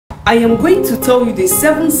I am going to tell you the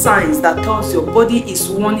 7 signs that tells your body is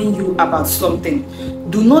warning you about something.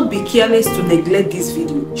 Do not be careless to neglect this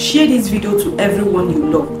video. Share this video to everyone you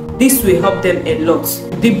love. This will help them a lot.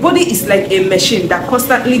 The body is like a machine that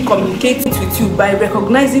constantly communicates with you by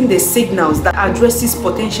recognizing the signals that addresses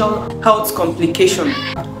potential health complications.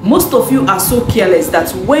 Most of you are so careless that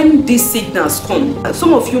when these signals come,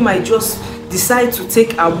 some of you might just decide to take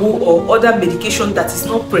Agbo or other medication that is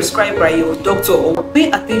not prescribed by your doctor. Or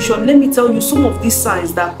pay attention, let me tell you some of these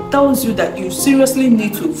signs that tells you that you seriously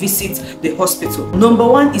need to visit the hospital. Number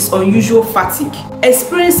 1 is unusual fatigue.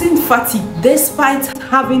 Experiencing fatigue despite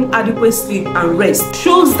having adequate sleep and rest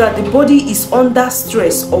shows that the body is under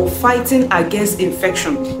stress or fighting against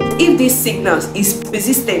infection. If these signals is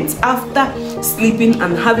persistent after sleeping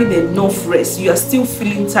and having enough rest, you are still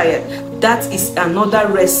feeling tired, that is another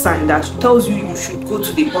rest sign that tells you should go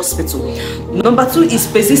to the hospital. Number 2 is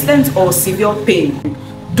persistent or severe pain.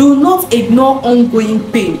 Do not ignore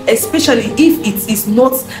ongoing pain, especially if it is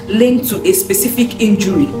not linked to a specific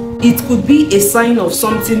injury. It could be a sign of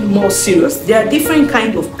something more serious. There are different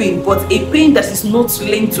kinds of pain, but a pain that is not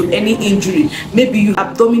linked to any injury, maybe you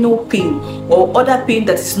abdominal pain or other pain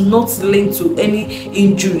that is not linked to any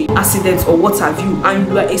injury, accident or what have you, and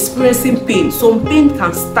you are experiencing pain. Some pain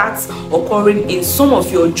can start occurring in some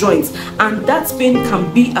of your joints, and that pain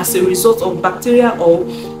can be as a result of bacteria or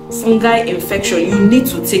fungi infection. You need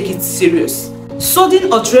to take it serious.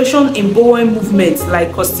 Sudden alteration in bowel movements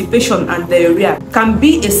like constipation and diarrhea can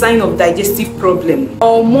be a sign of digestive problem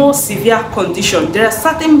or more severe condition. There are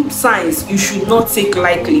certain signs you should not take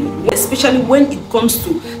lightly, especially when it comes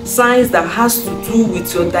to signs that has to do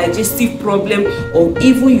with your digestive problem or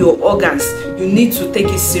even your organs. You need to take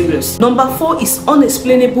it serious. Number 4 is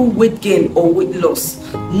unexplainable weight gain or weight loss.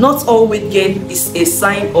 Not all weight gain is a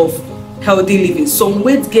sign of healthy living. Some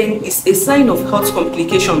weight gain is a sign of health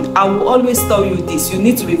complication. I will always tell you this, you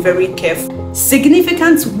need to be very careful.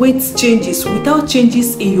 Significant weight changes without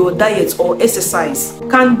changes in your diet or exercise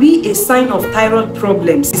can be a sign of thyroid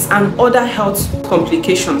problems and other health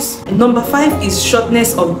complications. Number 5 is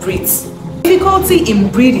shortness of breath. Difficulty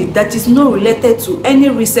in breathing that is not related to any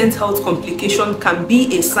recent health complication can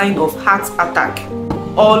be a sign of heart attack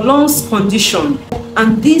or lungs condition,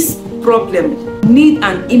 and this problem need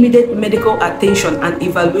an immediate medical attention and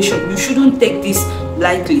evaluation. You shouldn't take this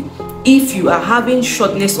lightly. If you are having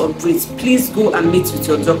shortness of breath, please go and meet with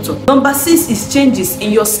your doctor. Number 6 is changes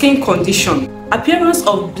in your skin condition. Appearance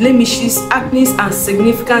of blemishes, acne, and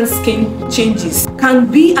significant skin changes can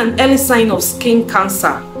be an early sign of skin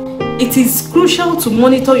cancer. It is crucial to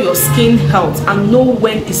monitor your skin health and know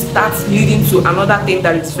when it starts leading to another thing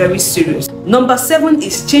that is very serious. Number 7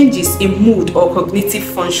 is changes in mood or cognitive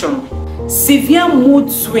function. Severe mood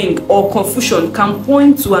swing or confusion can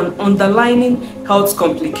point to an underlying health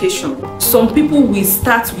complication. Some people will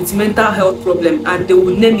start with mental health problem and they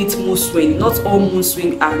will name it mood swing. Not all mood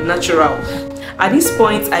swing are natural. At this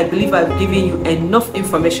point, I believe I've given you enough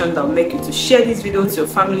information that will make you to share this video to your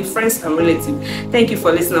family, friends, and relatives. Thank you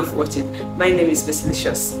for listening and for watching. My name is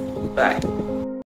Vesilicious. Bye.